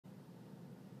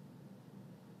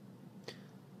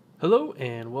Hello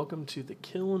and welcome to the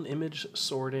Kiln image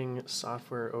sorting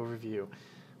software overview.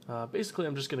 Basically,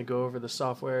 I'm just going to go over the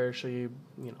software, show you,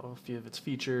 a few of its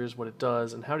features, what it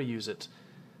does, and how to use it.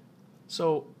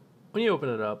 So, when you open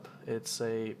it up, it's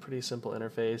a pretty simple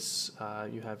interface.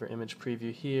 You have your image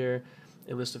preview here,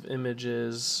 a list of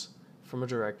images from a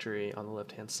directory on the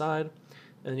left-hand side,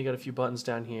 and then you got a few buttons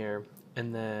down here,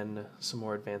 and then some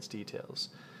more advanced details.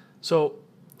 So,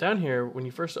 down here, when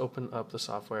you first open up the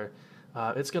software,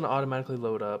 it's going to automatically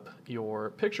load up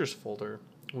your pictures folder,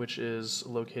 which is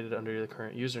located under the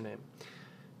current username.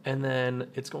 And then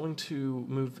it's going to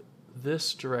move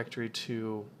this directory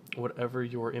to whatever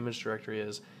your image directory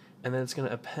is, and then it's going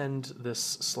to append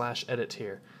this /edit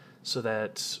here so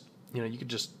that you could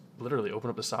just literally open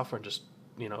up the software and just,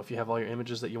 if you have all your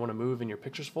images that you want to move in your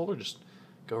pictures folder, just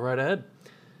go right ahead.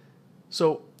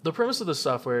 So the premise of this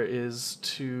software is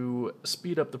to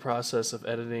speed up the process of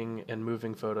editing and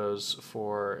moving photos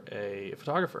for a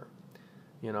photographer.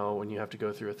 When you have to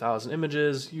go through 1,000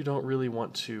 images, you don't really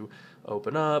want to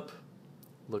open up,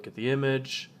 look at the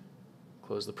image,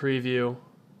 close the preview,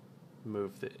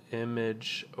 move the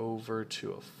image over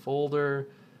to a folder.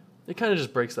 It kind of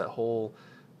just breaks that whole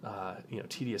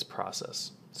tedious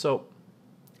process. So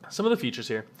some of the features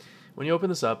here, when you open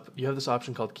this up, you have this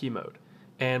option called key mode.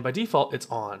 And by default, it's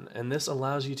on, and this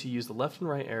allows you to use the left and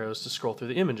right arrows to scroll through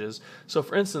the images. So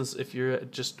for instance, if you're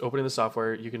just opening the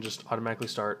software, you can just automatically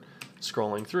start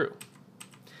scrolling through.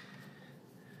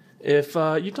 If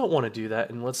you don't want to do that,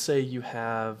 and let's say you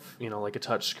have, like a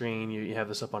touch screen, you have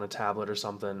this up on a tablet or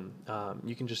something,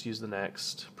 you can just use the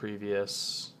next,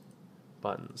 previous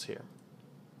buttons here.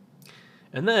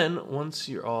 And then, once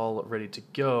you're all ready to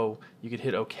go, you could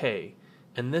hit OK.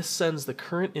 And this sends the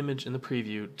current image in the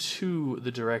preview to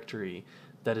the directory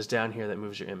that is down here that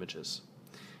moves your images.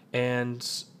 And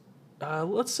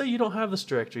let's say you don't have this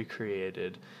directory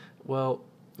created. Well,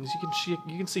 as you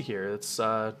can see here, it's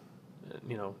no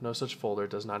such folder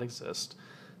does not exist,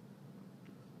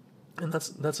 and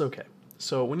that's okay.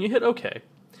 So when you hit OK,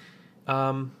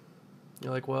 you're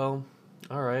like, well,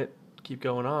 all right, keep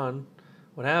going on.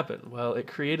 What happened? Well, it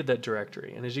created that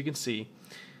directory, and as you can see,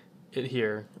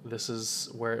 this is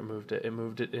where it moved it. It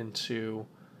moved it into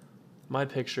My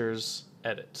Pictures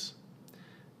Edit.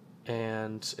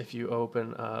 And if you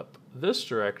open up this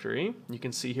directory, you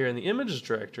can see here in the images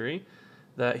directory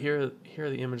that here are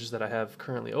the images that I have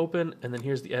currently open, and then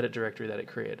here's the edit directory that it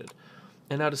created.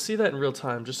 And now to see that in real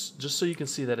time, just so you can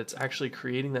see that it's actually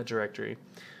creating that directory,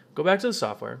 go back to the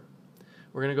software.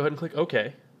 We're going to go ahead and click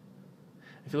OK.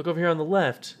 If you look over here on the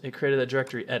left, it created that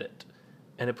directory edit,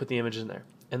 and it put the image in there.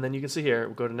 And then you can see here,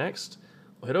 we'll go to next,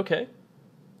 we'll hit OK,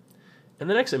 and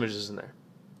the next image is in there.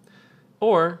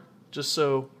 Or, just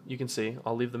so you can see,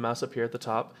 I'll leave the mouse up here at the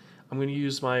top. I'm going to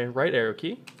use my right arrow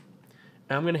key,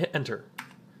 and I'm going to hit enter.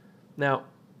 Now,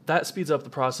 that speeds up the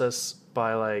process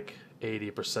by like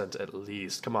 80% at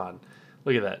least. Come on,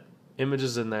 look at that. Image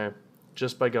is in there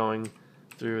just by going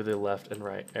through the left and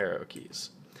right arrow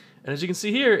keys. And as you can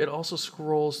see here, it also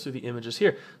scrolls through the images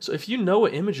here. So if you know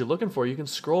what image you're looking for, you can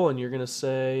scroll and you're going to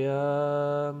say,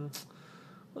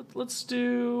 let's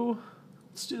do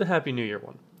the Happy New Year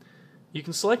one. You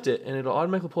can select it and it'll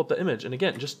automatically pull up the image. And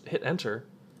again, just hit enter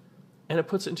and it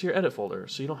puts it into your edit folder.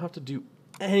 So you don't have to do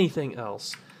anything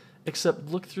else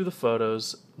except look through the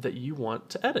photos that you want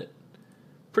to edit.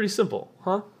 Pretty simple,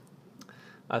 huh?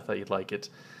 I thought you'd like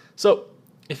it. So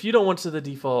if you don't want the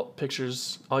default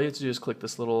pictures, all you have to do is click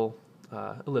this little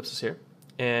ellipsis here,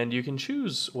 and you can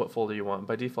choose what folder you want.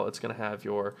 By default, it's going to have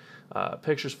your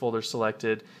pictures folder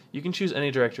selected. You can choose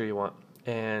any directory you want,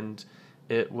 and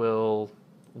it will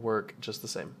work just the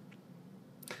same.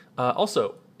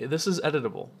 Also, this is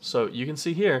editable, so you can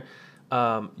see here,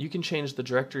 you can change the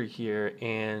directory here,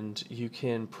 and you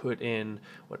can put in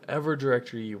whatever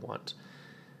directory you want,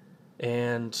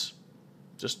 and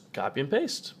just copy and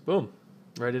paste. Boom.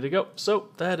 Ready to go. So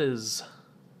that is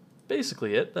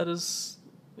basically it. That is,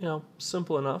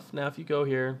 simple enough. Now if you go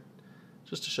here,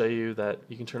 just to show you that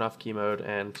you can turn off key mode,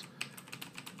 and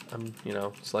I'm,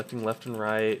 selecting left and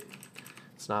right.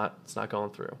 It's not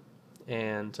going through.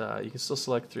 And you can still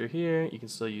select through here. You can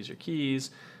still use your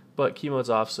keys, but key mode's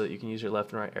off so that you can use your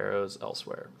left and right arrows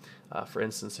elsewhere. For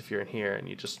instance, if you're in here and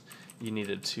you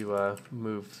needed to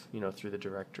move, through the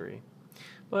directory.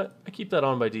 But I keep that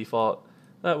on by default.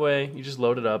 That way, you just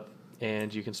load it up,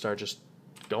 and you can start just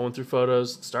going through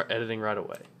photos, start editing right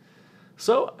away.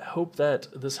 So, I hope that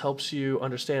this helps you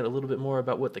understand a little bit more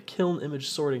about what the Kiln image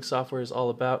sorting software is all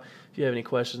about. If you have any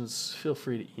questions, feel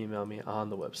free to email me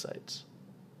on the website.